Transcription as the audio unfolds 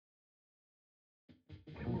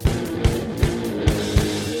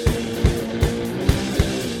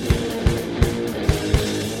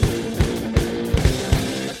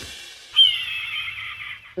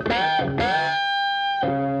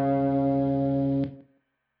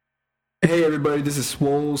Hey everybody, this is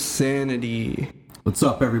Swolesanity. What's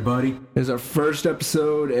up, everybody? It's our first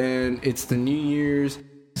episode and it's the New Year's.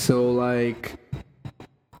 So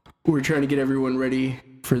we're trying to get everyone ready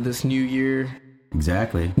for this new year.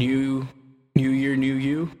 Exactly. New year, new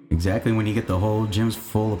you. Exactly, when you get the whole gym's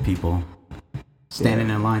full of people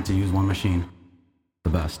standing in line to use one machine.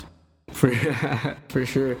 The best. For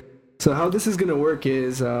sure. So how this is going to work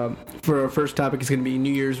is, for our first topic, it's going to be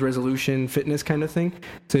New Year's resolution fitness kind of thing.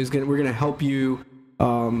 So we're going to help you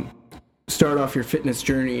start off your fitness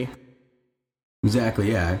journey.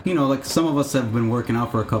 Exactly, yeah. You know, like some of us have been working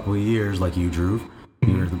out for a couple of years, like you, Dhruv.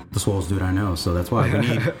 You're the swollest dude I know, so that's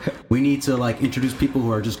why we need to like introduce people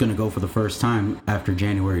who are just going to go for the first time after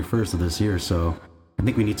January 1st of this year. So I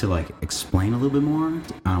think we need to like explain a little bit more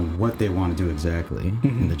on what they want to do exactly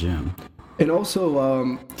in the gym. And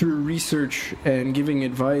also, through research and giving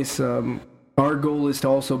advice, our goal is to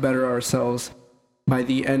also better ourselves by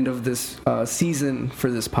the end of this season for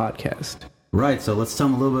this podcast. Right, so let's tell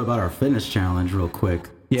them a little bit about our fitness challenge real quick.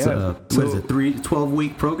 Yeah. What is it,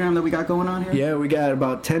 12-week program that we got going on here? Yeah, we got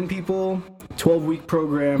about 10 people, 12-week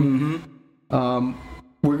program.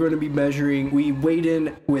 We're going to be measuring, we weighed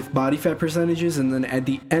in with body fat percentages, and then at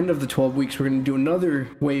the end of the 12 weeks, we're going to do another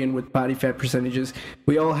weigh-in with body fat percentages.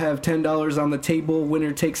 We all have $10 on the table.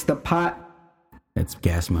 Winner takes the pot. It's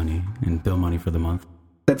gas money and bill money for the month.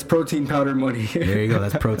 That's protein powder money. There you go.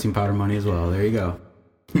 That's protein powder money as well. There you go.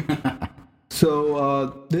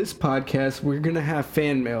 So this podcast, we're going to have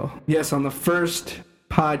fan mail. Yes, on the first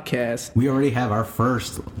podcast. We already have our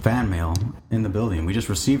first fan mail in the building. We just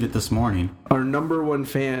received it this morning. Our number one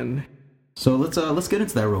fan. So let's get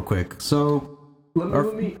into that real quick. So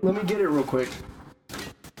let me get it real quick.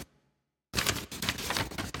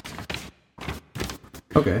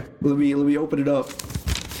 Okay. Let me open it up.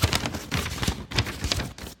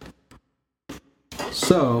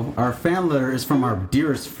 So our fan letter is from our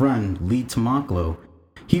dearest friend Lee Tamaklo.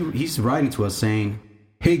 He's writing to us saying,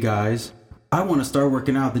 "Hey guys, I want to start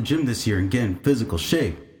working out at the gym this year and get in physical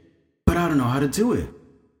shape, but I don't know how to do it.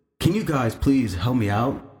 Can you guys please help me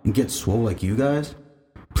out and get swole like you guys?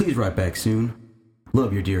 Please write back soon.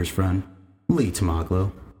 Love your dearest friend, Lee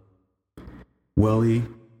Tamaglo." Well, Lee,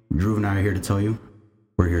 Dhruv and I are here to tell you,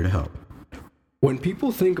 we're here to help. When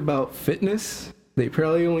people think about fitness, they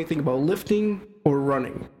probably only think about lifting or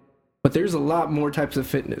running. But there's a lot more types of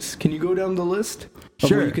fitness. Can you go down the list of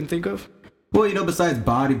Sure. what you can think of? Well, you know, besides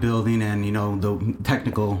bodybuilding and, you know, the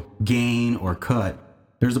technical gain or cut,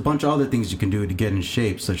 there's a bunch of other things you can do to get in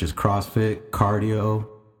shape, such as CrossFit, cardio,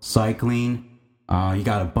 cycling. You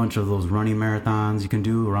got a bunch of those running marathons you can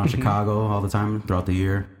do around Chicago all the time throughout the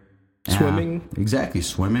year. Swimming. Exactly,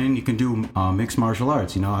 swimming. You can do mixed martial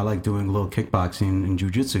arts. You know, I like doing a little kickboxing and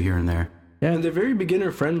jiu-jitsu here and there. Yeah, and they're very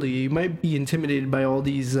beginner friendly. You might be intimidated by all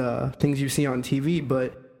these things you see on TV,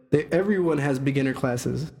 but everyone has beginner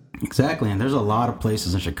classes. Exactly, and there's a lot of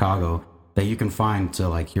places in Chicago that you can find to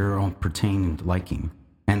like your own pertained liking.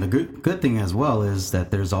 And the good thing as well is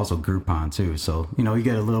that there's also Groupon too. So, you know, you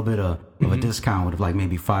get a little bit of a discount with like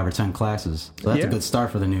maybe 5 or 10 classes. So that's a good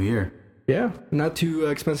start for the new year. Yeah, not too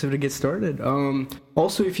expensive to get started.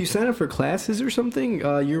 Also, if you sign up for classes or something,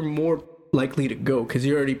 you're more likely to go because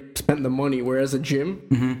you already spent the money. Whereas a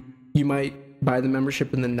gym, you might buy the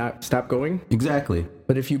membership and then not stop going. Exactly.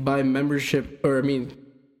 But if you buy membership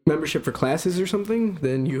for classes or something,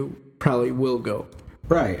 then you probably will go.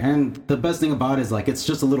 Right, and the best thing about it is like it's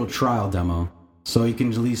just a little trial demo. So you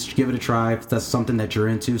can at least give it a try. If that's something that you're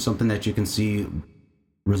into, something that you can see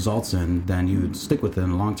results in, then you stick with it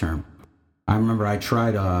in the long term. I remember I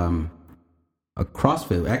tried a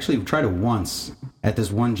CrossFit. Actually, I tried it once at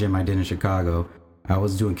this one gym I did in Chicago. I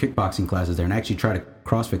was doing kickboxing classes there and I actually tried a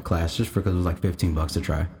CrossFit class just because it was like $15 to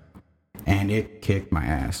try. And it kicked my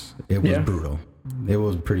ass. It was brutal. It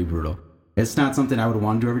was pretty brutal. It's not something I would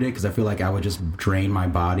want to do every day because I feel like I would just drain my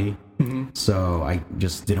body. So I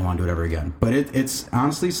just didn't want to do it ever again. But it's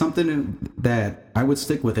honestly something that I would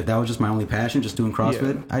stick with. If that was just my only passion, just doing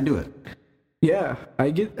CrossFit, I'd do it. Yeah,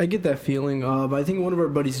 I get that feeling. I think one of our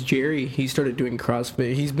buddies, Jerry, he started doing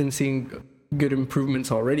CrossFit. He's been seeing good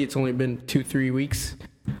improvements already. It's only been 2-3 weeks.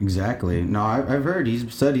 Exactly. No, I've heard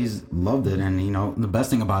he's said he's loved it. And, you know, the best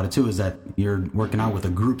thing about it, too, is that you're working out with a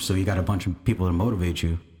group. So you got a bunch of people to motivate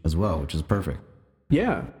you as well, which is perfect.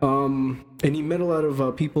 Yeah. And he met a lot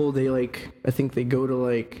of people. I think they go to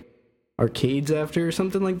like arcades after or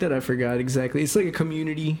something like that. I forgot exactly. It's like a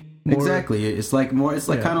community Exactly. It's like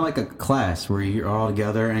kind of like a class where you're all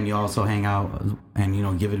together and you also hang out and, you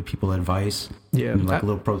know, give it people advice. Yeah. And like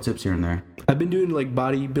little pro tips here and there. I've been doing like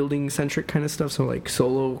bodybuilding centric kind of stuff. So like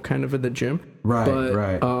solo kind of at the gym. Right. But,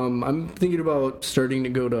 right. I'm thinking about starting to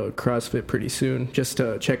go to CrossFit pretty soon just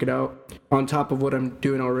to check it out on top of what I'm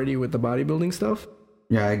doing already with the bodybuilding stuff.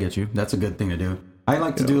 Yeah, I get you. That's a good thing to do. I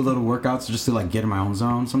like to do little workouts just to like get in my own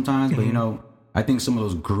zone sometimes. But, you know, I think some of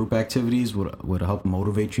those group activities would help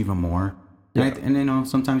motivate you even more. And you know,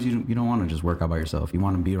 sometimes you don't want to just work out by yourself. You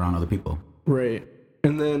want to be around other people. Right.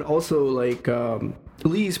 And then also, like,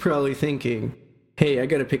 Lee's probably thinking, hey, I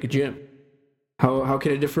got to pick a gym. How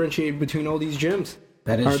can I differentiate between all these gyms?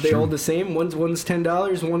 That is true. Are they all the same? One's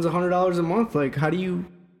 $10, one's $100 a month. Like, how do you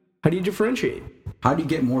differentiate? How do you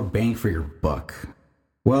get more bang for your buck?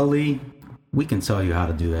 Well, Lee, we can tell you how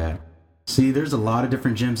to do that. See, there's a lot of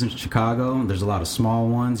different gyms in Chicago. There's a lot of small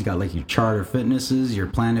ones. You got like your Charter Fitnesses, your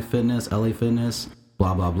Planet Fitness, LA Fitness,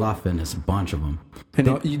 blah, blah, blah Fitness, a bunch of them. And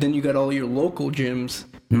then you got all your local gyms.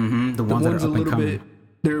 Mm-hmm, the ones that are up and coming.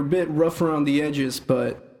 They're a bit rough around the edges,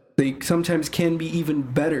 but they sometimes can be even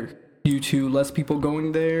better due to less people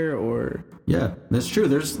going there or... Yeah, that's true.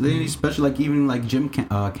 They especially like even like gym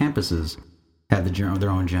campuses have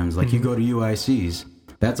their own gyms. Like you go to UIC's.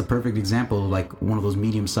 That's a perfect example of like one of those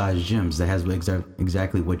medium-sized gyms that has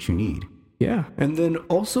exactly what you need. Yeah, and then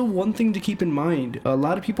also one thing to keep in mind, a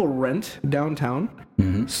lot of people rent downtown.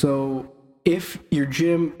 Mm-hmm. So if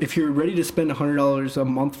you're ready to spend $100 a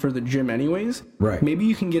month for the gym anyways, right, maybe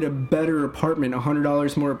you can get a better apartment,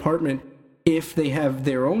 $100 more apartment, if they have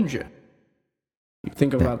their own gym.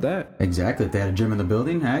 Think about that. Exactly. If they had a gym in the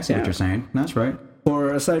building, I see what you're saying. That's right.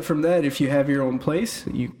 Or aside from that, if you have your own place,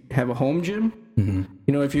 you have a home gym. Mm-hmm.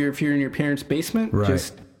 You know, if you're in your parents' basement,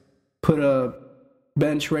 just put a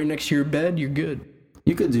bench right next to your bed, you're good.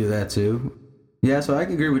 You could do that too. Yeah, so I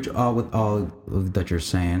agree with all that you're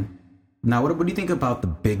saying. Now, what do you think about the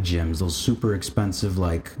big gyms, those super expensive,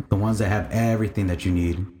 like the ones that have everything that you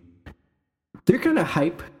need? They're kind of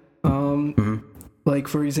hype. Like,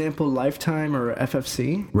 for example, Lifetime or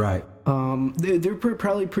FFC. Right. They're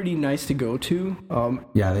probably pretty nice to go to.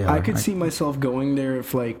 Yeah, they are. I could see myself going there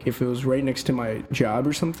if it was right next to my job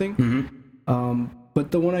or something. Mm-hmm.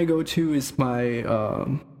 But the one I go to is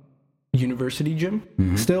my university gym.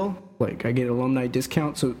 Mm-hmm. Still, like I get an alumni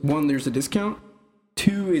discount. So one, there's a discount.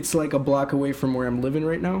 Two, it's like a block away from where I'm living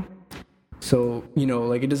right now. So you know,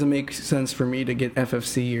 like it doesn't make sense for me to get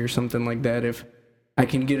FFC or something like that if I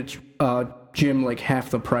can get a gym like half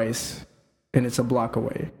the price and it's a block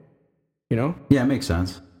away. You know? Yeah, it makes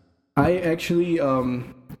sense. I actually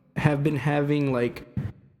have been having like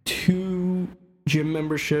 2 gym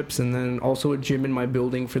memberships and then also a gym in my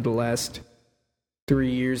building for the last 3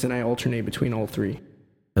 years, and I alternate between all 3.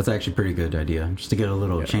 That's actually a pretty good idea, just to get a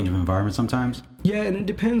little change of environment sometimes. Yeah, and it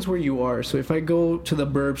depends where you are. So if I go to the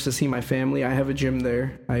burbs to see my family, I have a gym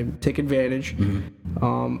there. I take advantage.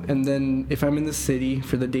 Mm-hmm. And then if I'm in the city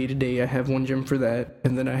for the day-to-day, I have one gym for that.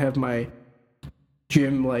 And then I have my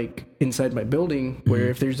gym like inside my building where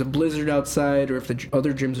if there's a blizzard outside or if the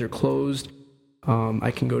other gyms are closed,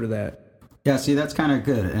 I can go to that. Yeah, see, that's kind of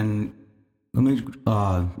good. And let me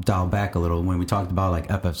dial back a little when we talked about like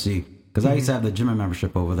FFC, because I used to have the gym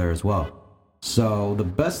membership over there as well. So the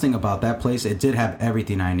best thing about that place, it did have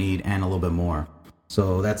everything I need and a little bit more.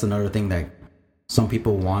 So that's another thing that some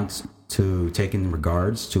people want to take in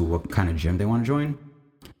regards to what kind of gym they want to join.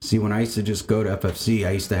 See, when I used to just go to FFC,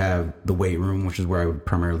 I used to have the weight room, which is where I would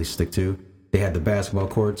primarily stick to. They had the basketball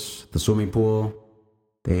courts, the swimming pool.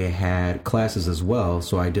 They had classes as well.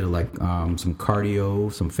 So I did like some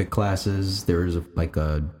cardio, some fit classes. There was a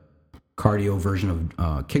cardio version of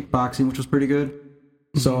kickboxing, which was pretty good.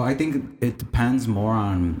 Mm-hmm. So I think it depends more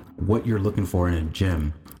on what you're looking for in a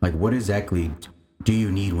gym. Like, what exactly do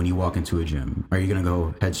you need when you walk into a gym? Are you going to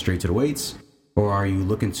go head straight to the weights? Or are you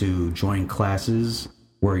looking to join classes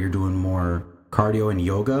where you're doing more cardio and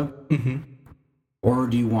yoga? Mm-hmm. Or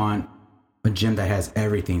do you want a gym that has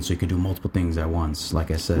everything so you can do multiple things at once,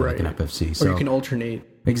 like I said, like an FFC? So, or you can alternate.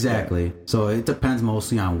 Exactly. Yeah. So it depends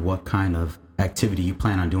mostly on what kind of activity you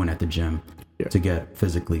plan on doing at the gym to get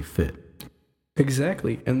physically fit.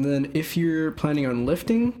 Exactly. And then if you're planning on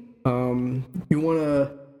lifting, I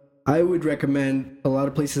would recommend a lot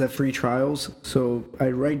of places have free trials. So I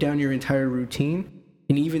write down your entire routine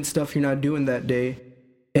and even stuff you're not doing that day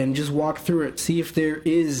and just walk through it. See if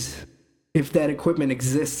if that equipment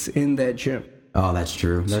exists in that gym. Oh, that's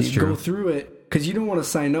true. That's true. Go through it because you don't want to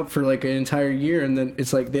sign up for like an entire year and then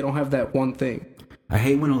it's like they don't have that one thing. I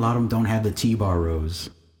hate when a lot of them don't have the T-bar rows.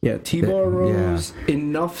 Yeah, T-bar rows,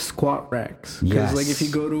 enough squat racks. Because like if you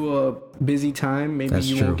go to a busy time, maybe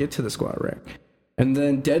you won't get to the squat rack. And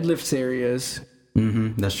then deadlifts areas.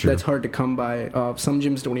 That's true. That's hard to come by. Some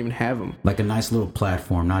gyms don't even have them. Like a nice little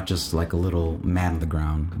platform, not just like a little mat on the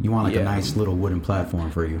ground. You want like a nice little wooden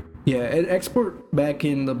platform for you. Yeah, at Export back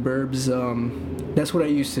in the burbs, that's what I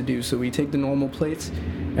used to do. So we take the normal plates,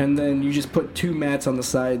 and then you just put 2 mats on the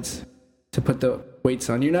sides to put the weights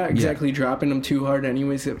on. You're not exactly dropping them too hard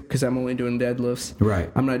anyways, because I'm only doing deadlifts.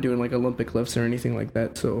 Right. I'm not doing like Olympic lifts or anything like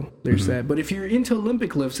that, so there's that. But if you're into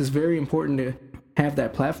Olympic lifts, it's very important to have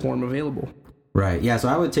that platform available. Right. Yeah. So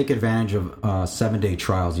I would take advantage of 7-day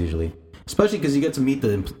trials usually, especially because you get to meet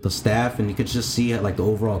the staff and you could just see like the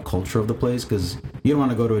overall culture of the place. Because you don't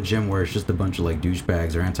want to go to a gym where it's just a bunch of like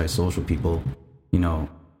douchebags or antisocial people, you know,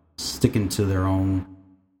 sticking to their own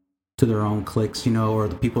cliques, you know, or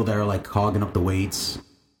the people that are like hogging up the weights.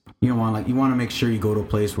 You want to make sure you go to a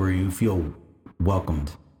place where you feel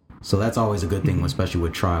welcomed. So that's always a good thing, especially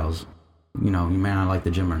with trials. You know, you may not like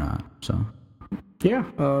the gym or not. So. Yeah,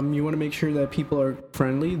 you want to make sure that people are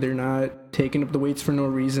friendly. They're not taking up the weights for no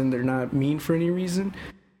reason. They're not mean for any reason.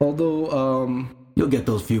 Although, you'll get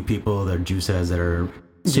those few people that are juice heads that are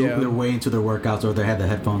they're way into their workouts, or they have the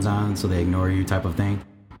headphones on so they ignore you type of thing.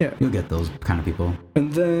 Yeah, you'll get those kind of people.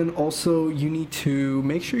 And then also you need to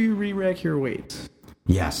make sure you re-rack your weights.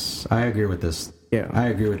 Yes, I agree with this. Yeah, I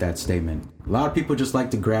agree with that statement. A lot of people just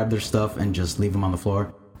like to grab their stuff and just leave them on the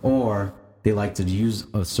floor, or they like to use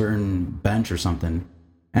a certain bench or something,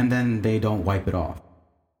 and then they don't wipe it off.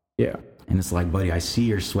 Yeah. And it's like, buddy, I see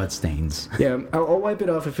your sweat stains. Yeah, I'll wipe it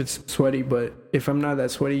off if it's sweaty, but if I'm not that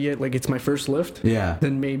sweaty yet, like it's my first lift,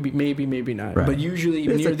 then maybe not. Right. But usually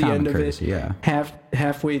it's near the end of it,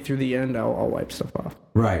 halfway through the end, I'll wipe stuff off.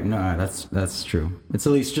 Right. No, that's true. It's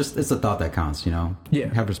at least it's a thought that counts, you know?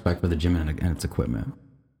 Yeah. Have respect for the gym and its equipment.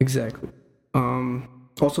 Exactly.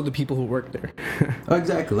 Also the people who work there.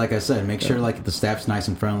 Exactly. Like I said, make sure like the staff's nice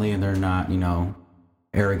and friendly and they're not, you know,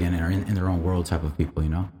 arrogant or in their own world type of people, you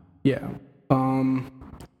know? Yeah.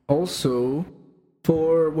 Also,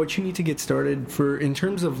 for what you need to get started, in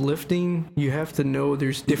terms of lifting, you have to know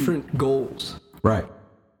there's different goals. Right.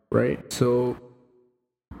 Right? So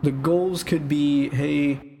the goals could be,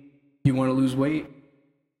 hey, you want to lose weight?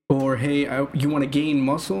 Or, hey, you want to gain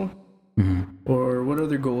muscle? Mm-hmm. Or what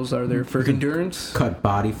other goals are there for endurance? Cut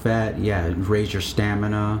body fat, raise your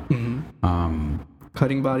stamina. Mm-hmm.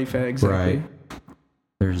 Cutting body fat, exactly.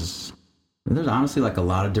 Right. There's honestly like a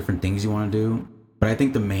lot of different things you want to do, but I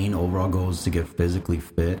think the main overall goal is to get physically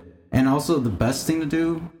fit. And also the best thing to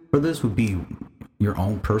do for this would be your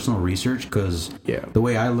own personal research, because the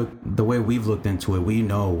way we've looked into it, we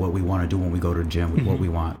know what we want to do when we go to the gym, what we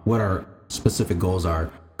want, what our specific goals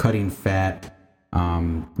are: cutting fat,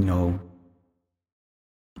 you know,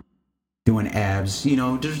 doing abs, you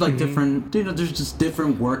know, there's like different, you know, there's just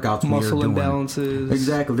different workouts. Muscle imbalances.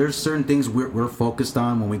 Exactly. There's certain things we're focused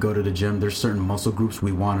on when we go to the gym. There's certain muscle groups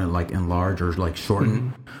we want to like enlarge or like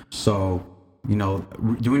shorten. So, you know,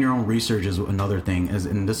 doing your own research is another thing.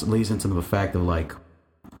 And this leads into the fact of like,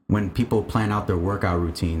 when people plan out their workout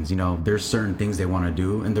routines, you know, there's certain things they want to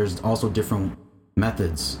do. And there's also different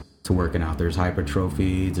methods to working out. There's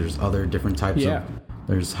hypertrophy. There's other different types of,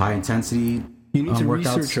 there's high intensity. You need to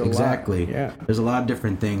workouts. Research a lot. Exactly. Yeah. There's a lot of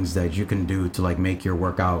different things that you can do to like make your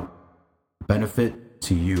workout benefit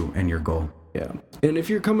to you and your goal. Yeah. And if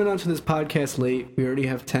you're coming onto this podcast late, we already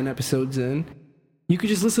have 10 episodes in. You could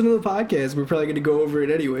just listen to the podcast. We're probably going to go over it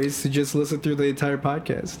anyways, so just listen through the entire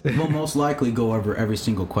podcast. We'll most likely go over every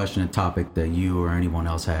single question and topic that you or anyone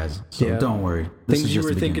else has. So don't worry. Things you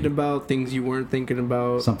were thinking about, things you weren't thinking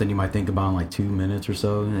about. Something you might think about in like 2 minutes or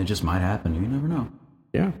so, and it just might happen. You never know.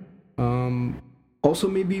 Yeah. Also,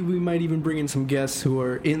 maybe we might even bring in some guests who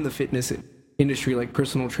are in the fitness industry, like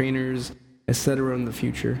personal trainers, etc. in the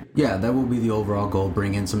future. Yeah, that will be the overall goal.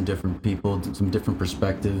 Bring in some different people, some different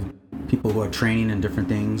perspective, people who are training in different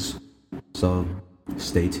things. So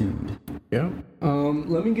stay tuned. Yeah.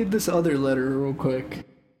 Let me get this other letter real quick.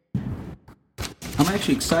 I'm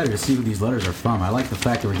actually excited to see who these letters are from. I like the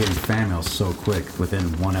fact that we're getting fan mail so quick within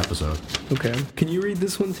one episode. Okay. Can you read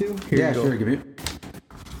this one too? Here you go. Sure. Give me it.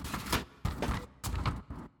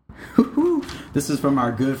 This is from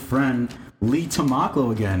our good friend Lee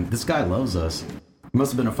Tamaklo again. This guy loves us. He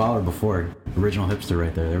must have been a follower before. Original hipster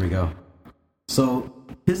right there. There we go. So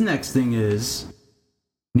his next thing is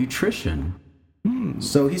nutrition.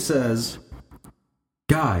 So he says,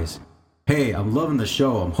 guys, hey, I'm loving the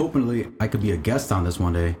show. I'm hoping I could be a guest on this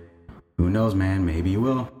one day. Who knows, man? Maybe you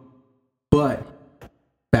will. But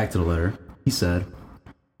back to the letter. He said,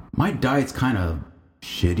 my diet's kind of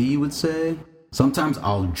shitty, you would say. sometimes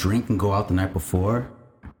I'll drink and go out the night before,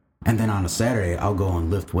 and then on a Saturday, I'll go and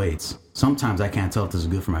lift weights. Sometimes I can't tell if this is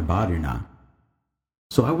good for my body or not.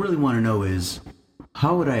 So I really want to know is,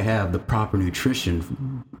 how would I have the proper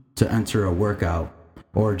nutrition to enter a workout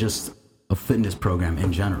or just a fitness program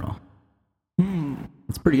in general?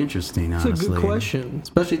 It's pretty interesting, honestly. That's a good question.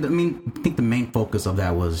 Especially, I think the main focus of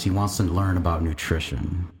that was he wants to learn about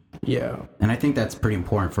nutrition. Yeah. And I think that's pretty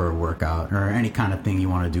important for a workout or any kind of thing you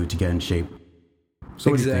want to do to get in shape.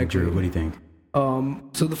 So what do you think, Drew? What do you think?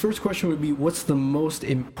 So the first question would be, what's the most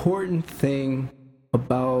important thing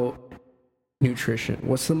about nutrition?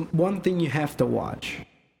 What's the one thing you have to watch?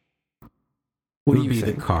 What do you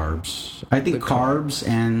think? The carbs. I think carbs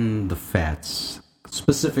and the fats.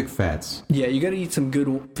 Specific fats. Yeah, you got to eat some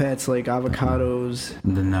good fats like avocados.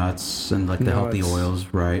 The nuts and like the healthy oils,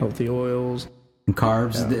 right? Healthy oils. And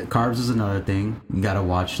carbs. Yeah. Carbs is another thing. You got to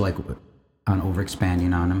watch like on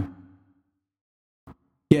overexpanding on them.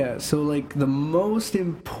 Yeah, so like the most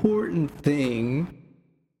important thing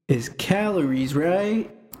is calories, right?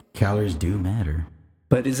 Calories do matter.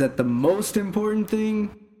 But is that the most important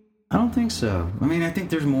thing? I don't think so. I mean, I think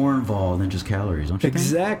there's more involved than just calories, don't you think?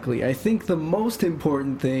 Exactly. I think the most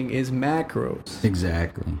important thing is macros.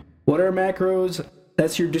 Exactly. What are macros?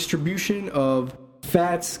 That's your distribution of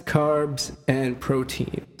fats, carbs, and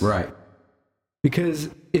protein. Right. Because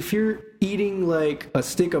if you're eating like a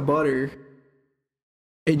stick of butter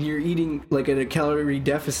and you're eating like at a calorie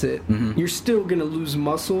deficit, you're still going to lose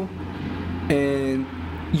muscle and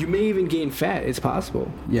you may even gain fat. It's possible.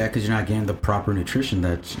 Yeah, because you're not getting the proper nutrition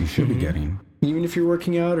that you should be getting. Even if you're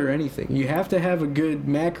working out or anything. You have to have a good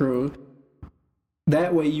macro.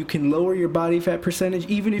 That way you can lower your body fat percentage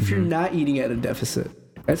even if you're not eating at a deficit.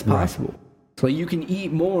 That's possible. Right. So you can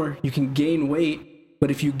eat more, you can gain weight, but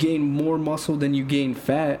if you gain more muscle than you gain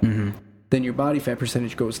fat, then your body fat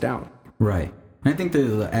percentage goes down. Right. And I think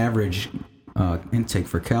the average intake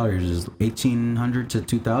for calories is 1,800 to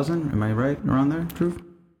 2,000. Am I right around there,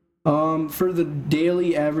 Dhruv? For the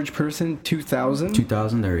daily average person, 2,000.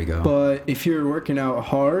 2,000, there you go. But if you're working out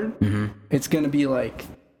hard, it's going to be like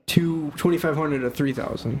 2,500 to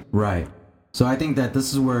 3,000. Right. So I think that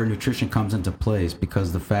this is where nutrition comes into place,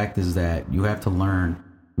 because the fact is that you have to learn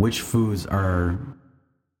which foods are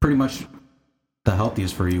pretty much the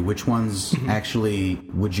healthiest for you, which ones actually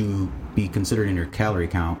would you be considered in your calorie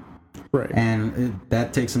count. Right. And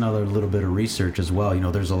that takes another little bit of research as well. You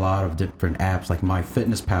know, there's a lot of different apps like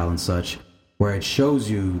MyFitnessPal and such, where it shows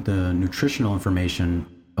you the nutritional information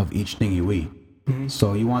of each thing you eat.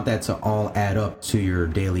 So you want that to all add up to your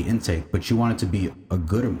daily intake, but you want it to be a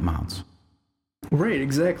good amount. Right,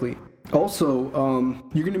 exactly. Also,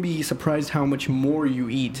 you're going to be surprised how much more you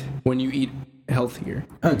eat when you eat healthier.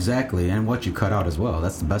 Exactly, and what you cut out as well.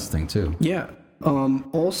 That's the best thing too. Yeah.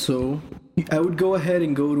 Also, I would go ahead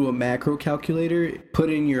and go to a macro calculator, put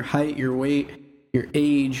in your height, your weight, your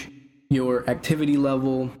age, your activity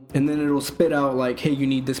level, and then it'll spit out like, hey, you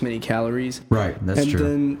need this many calories. Right, that's true.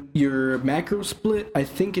 And then your macro split, I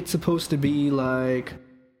think it's supposed to be like,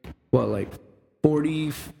 what, like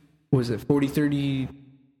 40, was it 40, 30,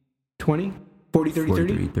 20? 40, 30, 30?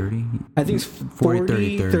 40, 30? I think it's 40,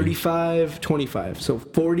 30, 35, 25. So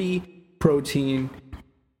 40 protein,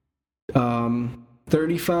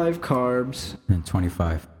 35 carbs. And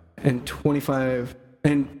 25. And 25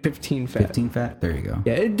 and 15 fat. 15 fat? There you go.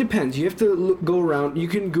 Yeah, it depends. You have to go around. You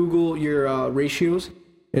can Google your ratios.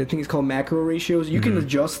 I think it's called macro ratios. You can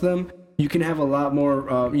adjust them. You can have a lot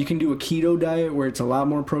more. You can do a keto diet where it's a lot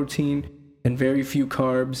more protein and very few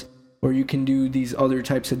carbs. Or you can do these other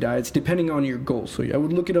types of diets depending on your goal. So I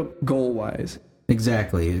would look it up goal-wise.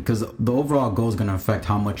 Exactly, because the overall goal is going to affect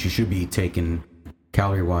how much you should be taking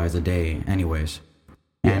calorie-wise a day anyways.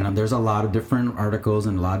 And there's a lot of different articles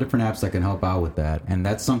and a lot of different apps that can help out with that. And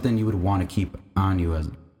that's something you would want to keep on you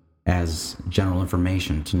as general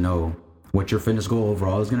information to know what your fitness goal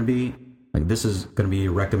overall is going to be. Like, this is going to be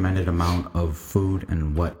a recommended amount of food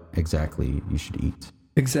and what exactly you should eat.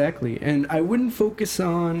 Exactly. And I wouldn't focus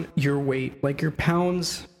on your weight. Like your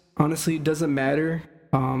pounds, honestly, it doesn't matter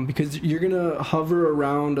because you're going to hover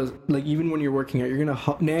around, like even when you're working out, you're going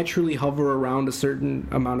to naturally hover around a certain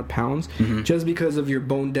amount of pounds just because of your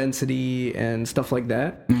bone density and stuff like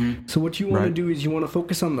that. So what you want to do is you want to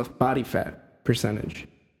focus on the body fat percentage.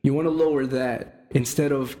 You want to lower that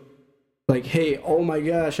instead of like, hey, oh my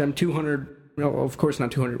gosh, I'm 200. No, of course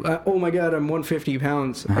not 200. Oh my God, I'm 150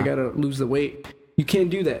 pounds. I got to lose the weight. You can't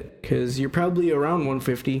do that because you're probably around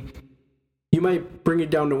 150. You might bring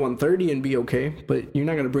it down to 130 and be okay, but you're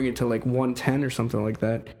not going to bring it to like 110 or something like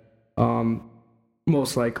that,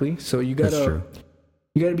 most likely. So you got to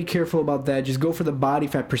you got to be careful about that. Just go for the body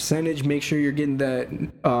fat percentage. Make sure you're getting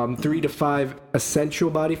that 3 to 5 essential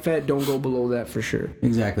body fat. Don't go below that for sure.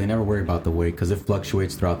 Exactly. Never worry about the weight because it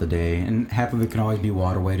fluctuates throughout the day, and half of it can always be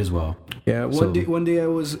water weight as well. Yeah. One day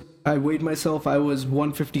I weighed myself. I was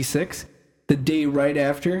 156. The day right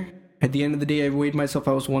after, at the end of the day, I weighed myself.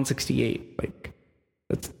 I was 168. Like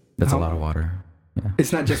that's a lot of water. Yeah.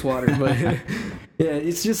 It's not just water, but yeah,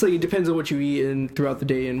 it's just like it depends on what you eat and throughout the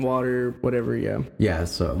day and water, whatever. Yeah. Yeah.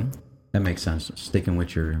 So that makes sense. Sticking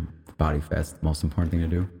with your body fat's the most important thing to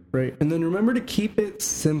do. Right. And then remember to keep it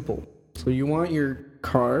simple. So you want your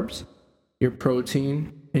carbs, your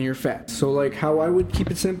protein, and your fats. So like how I would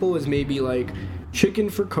keep it simple is maybe like chicken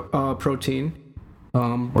for protein,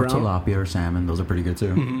 or tilapia or salmon. Those are pretty good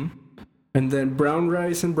too. Mm-hmm. And then brown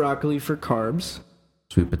rice and broccoli for carbs.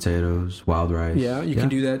 Sweet potatoes, wild rice. Yeah, you can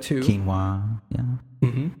do that too. Quinoa. Yeah.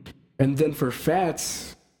 Mm-hmm. And then for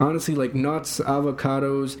fats, honestly, like nuts,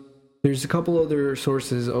 avocados. There's a couple other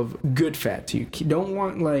sources of good fats. You don't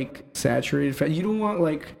want like saturated fat. You don't want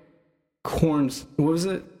like corns. What was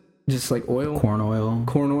it? Just like oil. Corn oil.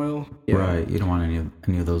 Corn oil. Yeah. Right. You don't want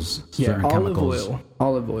any of those certain chemicals.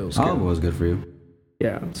 Olive oil is good. Olive oil is good for you.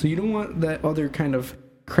 Yeah. So you don't want that other kind of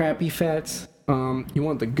crappy fats. You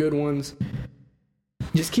want the good ones.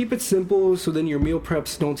 Just keep it simple so then your meal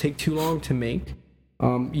preps don't take too long to make.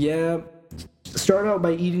 Start out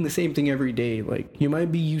by eating the same thing every day. Like you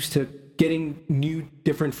might be used to getting new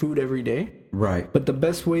different food every day. Right. But the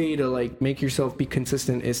best way to like make yourself be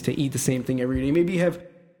consistent is to eat the same thing every day. Maybe have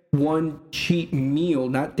one cheat meal,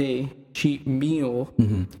 not day, cheat meal.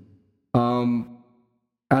 Mm-hmm.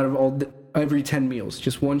 Out of every 10 meals.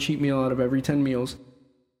 Just one cheat meal out of every 10 meals.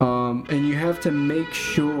 And you have to make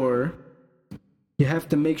sure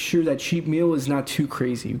that cheat meal is not too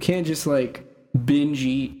crazy. You can't just like binge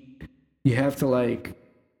eat. You have to like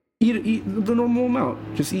eat the normal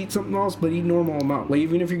amount. Just eat something else, but eat normal amount. Like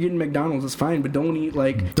even if you're getting McDonald's, it's fine, but don't eat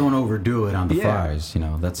like don't overdo it on the fries. You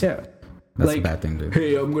know that's like, a bad thing to do.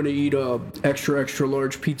 Hey, I'm gonna eat a extra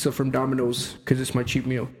large pizza from Domino's because it's my cheat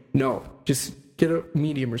meal. No, just get a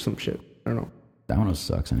medium or some shit. I don't know. Domino's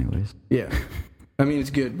sucks, anyways. Yeah, I mean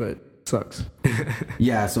it's good, but sucks.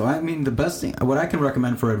 Yeah, so I mean the best thing, what I can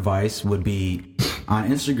recommend for advice would be on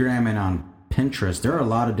Instagram and on Pinterest. There are a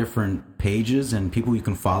lot of different pages and people you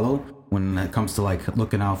can follow when it comes to like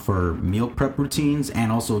looking out for meal prep routines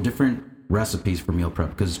and also different recipes for meal prep.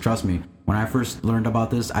 Because trust me, when I first learned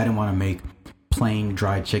about this, I didn't want to make plain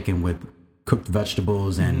dried chicken with cooked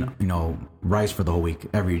vegetables and rice for the whole week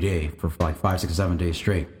every day for like 5, 6, 7 days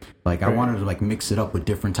straight. Like I wanted to like mix it up with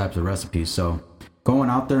different types of recipes. So going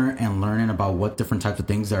out there and learning about what different types of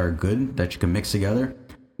things that are good that you can mix together,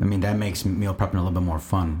 I mean, that makes meal prepping a little bit more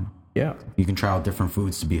fun. Yeah. You can try out different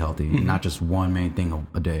foods to be healthy, not just one main thing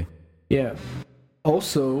a day. Yeah.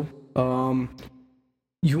 Also,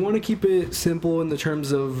 you want to keep it simple in the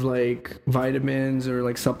terms of like vitamins or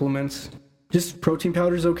like supplements. Just protein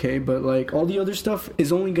powder is okay, but like all the other stuff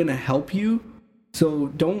is only going to help you. So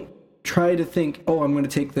don't try to think, oh, I'm going to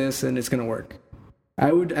take this and it's going to work.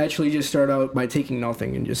 I would actually just start out by taking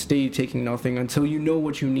nothing and just stay taking nothing until you know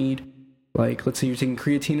what you need. Like, let's say you're taking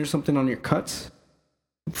creatine or something on your cuts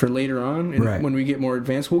for later on. And when we get more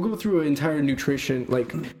advanced, we'll go through an entire nutrition,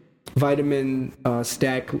 like vitamin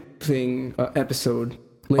stack thing episode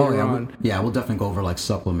later on. We'll definitely go over like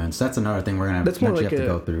supplements. That's another thing we're going to have to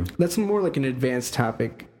go through. That's more like an advanced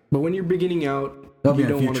topic. But when you're beginning out, you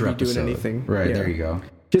don't want to be doing anything. Right, there you go.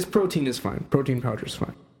 Just protein is fine. Protein powder is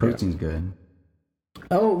fine. Protein's good.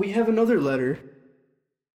 Oh, we have another letter.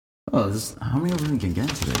 Oh, how many of them can get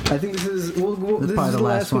today? I think this is this is the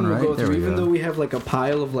last one we'll go through. Even though we have like a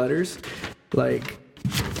pile of letters, like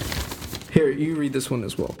here, you read this one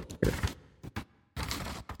as well. Here.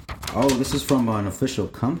 Oh, this is from an official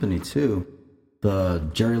company too, the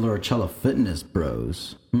Jerry Loricella Fitness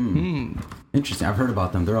Bros. Interesting. I've heard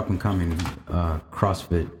about them. They're up and coming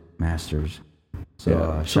CrossFit masters.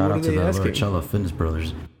 So shout out to the Loricella Fitness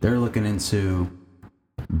Brothers. They're looking into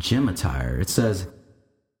gym attire. It says,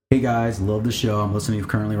 "Hey guys, love the show. I'm listening to you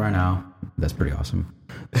currently right now." That's pretty awesome.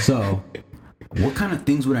 So, what kind of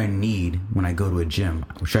things would I need when I go to a gym?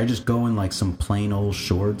 Should I just go in like some plain old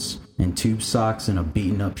shorts and tube socks and a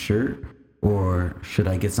beaten up shirt? Or should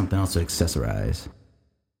I get something else to accessorize?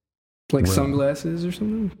 Like sunglasses or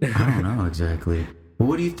something? I don't know exactly. But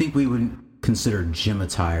what do you think we would consider gym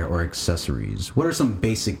attire or accessories? What are some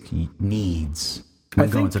basic needs when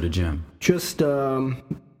going to the gym? Just the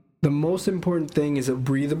most important thing is a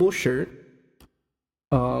breathable shirt.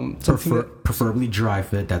 Preferably dry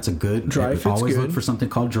fit. That's a good. Dry fit's always good. Look for something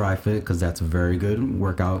called dry fit because that's a very good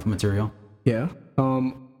workout material. Yeah.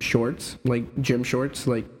 shorts, like gym shorts,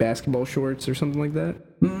 like basketball shorts or something like that?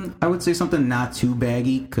 I would say something not too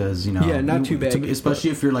baggy, because not too baggy, especially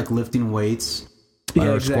if you're like lifting weights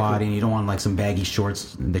or squatting. You don't want like some baggy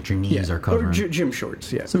shorts that your knees are covering. Or gym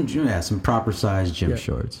shorts, some proper size gym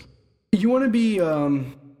shorts. You want to be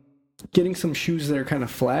getting some shoes that are kind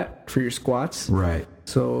of flat for your squats, right?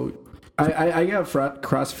 So I got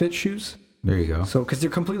CrossFit shoes. There you go. So because they're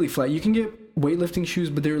completely flat, you can get weightlifting shoes,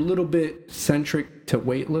 but they're a little bit centric to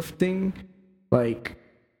weightlifting, like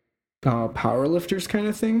power lifters kind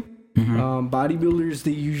of thing. Bodybuilders,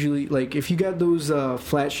 they usually, like, if you got those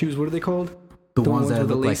flat shoes, what are they called? The ones that with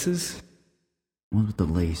the look laces. Like, ones with the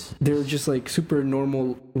lace. They're just like super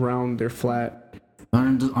normal, round. They're flat.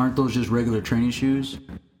 Aren't those just regular training shoes?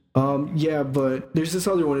 Yeah, but there's this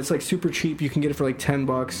other one. It's like super cheap. You can get it for like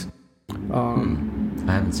 $10. I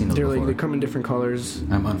haven't seen those before. They come in different colors.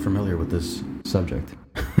 I'm unfamiliar with this subject.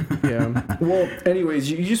 Yeah. Well,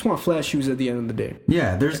 anyways, you just want flat shoes at the end of the day.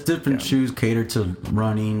 Yeah, there's different shoes catered to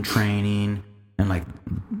running, training, and like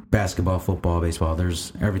basketball, football, baseball.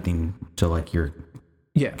 There's everything to like your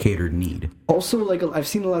catered need. Also, like, I've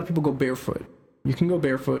seen a lot of people go barefoot. You can go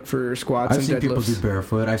barefoot for squats and deadlifts. I've seen people do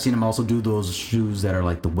barefoot. I've seen them also do those shoes that are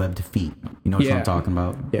like the webbed feet. You know what I'm talking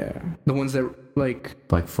about? Yeah. The ones that like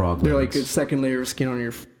frog legs. They're like a second layer of skin on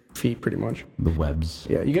your feet, pretty much. The webs.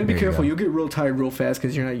 Yeah, you gotta be careful. You'll get real tired real fast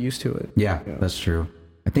because you're not used to it. Yeah, that's true.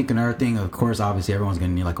 I think another thing, of course, obviously everyone's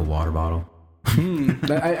gonna need like a water bottle.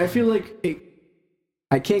 I feel like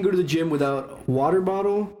I can't go to the gym without water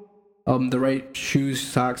bottle, the right shoes,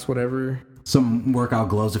 socks, whatever. Some workout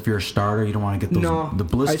gloves if you're a starter. You don't want to get the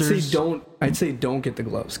blisters. I'd say don't get the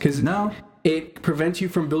gloves because it prevents you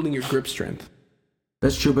from building your grip strength.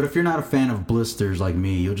 That's true, but if you're not a fan of blisters like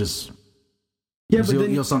me, you'll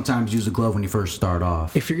sometimes use a glove when you first start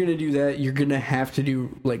off. If you're gonna do that, you're gonna have to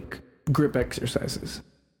do like grip exercises.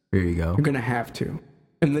 There you go. You're gonna have to.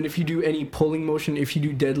 And then if you do any pulling motion, if you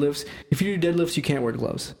do deadlifts, you can't wear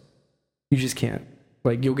gloves. You just can't.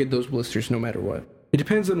 Like, you'll get those blisters no matter what. It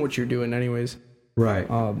depends on what you're doing anyways. Right.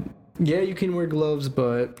 Yeah, you can wear gloves,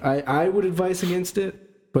 but I would advise against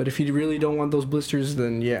it. But if you really don't want those blisters,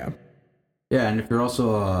 then yeah. Yeah, and if you're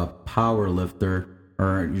also a power lifter,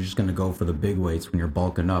 or you're just going to go for the big weights when you're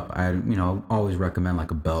bulking up, I always recommend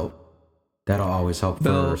like a belt. That'll always help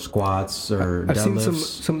for squats or I've deadlifts. seen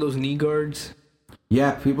some of those knee guards.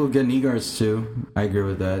 Yeah, people get knee guards too. I agree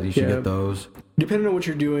with that. You should get those. Depending on what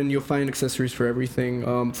you're doing, you'll find accessories for everything.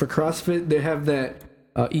 For CrossFit, they have that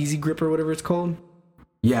Easy Grip or whatever it's called.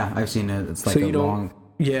 Yeah, I've seen it. It's like so you don't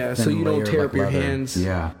tear up your leather. hands.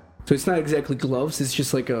 Yeah. So it's not exactly gloves. It's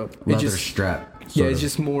just like a leather strap. Yeah, it's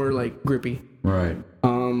just more like grippy. Right.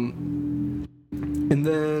 And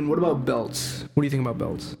then what about belts? What do you think about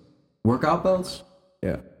belts? Workout belts?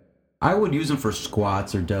 Yeah. I would use them for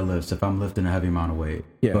squats or deadlifts if I'm lifting a heavy amount of weight.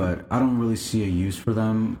 Yeah. But I don't really see a use for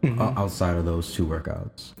them outside of those two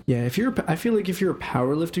workouts. Yeah, I feel like if you're a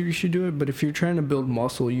power lifter, you should do it. But if you're trying to build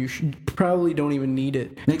muscle, you probably don't even need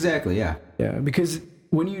it. Exactly, yeah. Yeah, because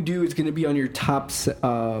when you do, it's going to be on your top sets,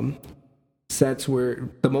 where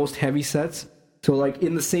the most heavy sets. So like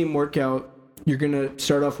in the same workout, you're going to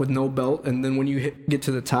start off with no belt, and then when you get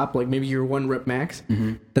to the top, like maybe your 1 rep max,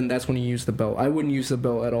 then that's when you use the belt. I wouldn't use the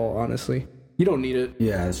belt at all, honestly. You don't need it.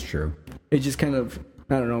 Yeah, that's true. It just kind of,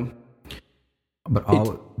 I don't know.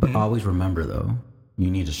 But always remember, though,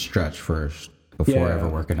 you need to stretch first before ever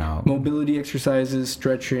working out. Mobility exercises,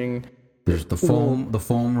 stretching. There's the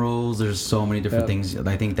foam rolls. There's so many different things.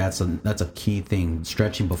 I think that's a key thing.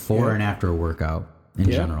 Stretching before and after a workout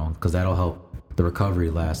in general, because that'll help the recovery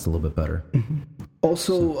lasts a little bit better.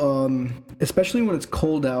 Also, especially when it's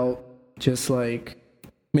cold out, just like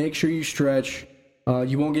make sure you stretch.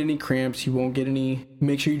 You won't get any cramps. You won't get any.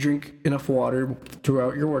 Make sure you drink enough water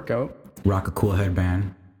throughout your workout. Rock a cool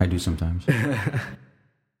headband. I do sometimes.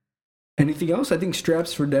 Anything else? I think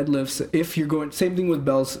straps for deadlifts. If you're going, same thing with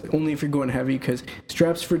belts. Only if you're going heavy, because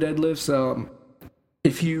straps for deadlifts.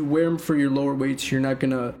 If you wear them for your lower weights, you're not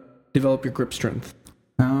gonna develop your grip strength.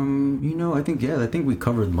 I think we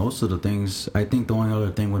covered most of the things. I think the only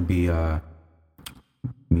other thing would be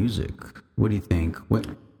music. What do you think? What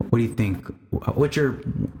do you think? What's your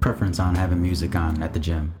preference on having music on at the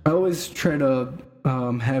gym? I always try to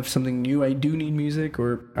have something new. I do need music,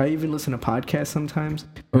 or I even listen to podcasts sometimes,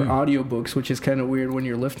 or audiobooks, which is kind of weird when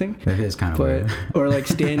you're lifting. It is kind of weird. Or like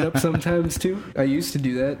stand up sometimes too. I used to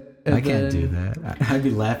do that. I can't do that. I'd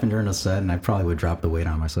be laughing during a set, and I probably would drop the weight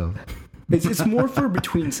on myself. It's more for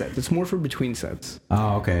between sets.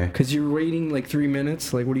 Oh, okay. Because you're waiting like 3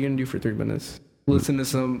 minutes. Like, what are you gonna do for 3 minutes? Listen to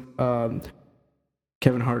some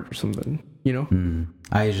Kevin Hart or something, you know?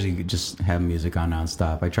 I usually just have music on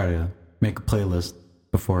nonstop. I try to make a playlist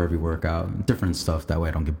before every workout, different stuff. That way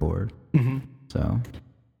I don't get bored. So,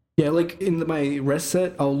 yeah, like in my rest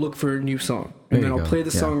set, I'll look for a new song, and then I'll play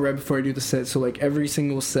the song right before I do the set. So like every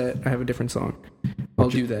single set, I have a different song. I'll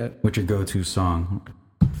do that. What's your go-to song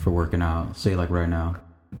for working out? Say like right now.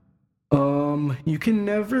 You can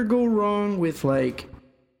never go wrong with like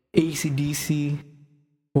AC/DC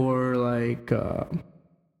or like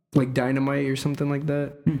Dynamite or something like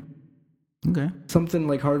that. Okay. Something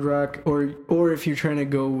like hard rock, or if you're trying to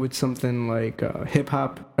go with something like hip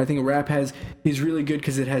hop, I think rap is really good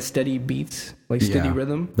because it has steady beats, like steady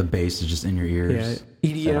rhythm. The bass is just in your ears.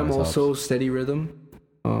 Yeah, EDM also helps. Steady rhythm.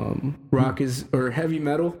 Rock or heavy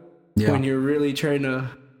metal when you're really trying to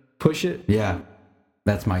push it. Yeah,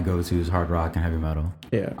 that's my go-to is hard rock and heavy metal.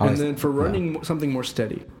 Yeah, and then for running, something more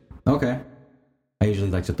steady. Okay. I usually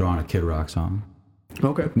like to throw on a Kid Rock song.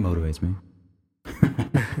 Okay. It motivates me.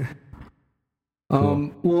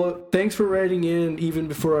 Cool. Well, thanks for writing in even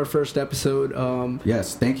before our first episode.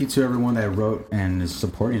 Yes, thank you to everyone that wrote and is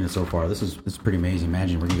supporting it so far. It's pretty amazing.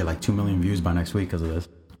 Imagine we're gonna get like 2 million views by next week because of this.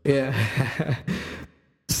 Yeah.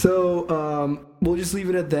 So we'll just leave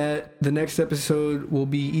it at that. The next episode will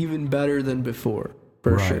be even better than before,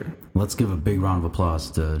 for sure. Let's give a big round of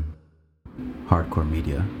applause to Hardcore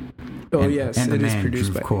Media. Oh, yes, and the it man, is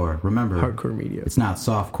produced by Core. Remember, Hardcore Media. It's not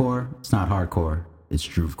soft core. It's not hardcore. It's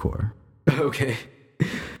Dhruv Core. Okay.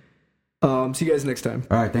 See you guys next time.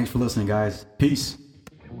 All right. Thanks for listening, guys. Peace.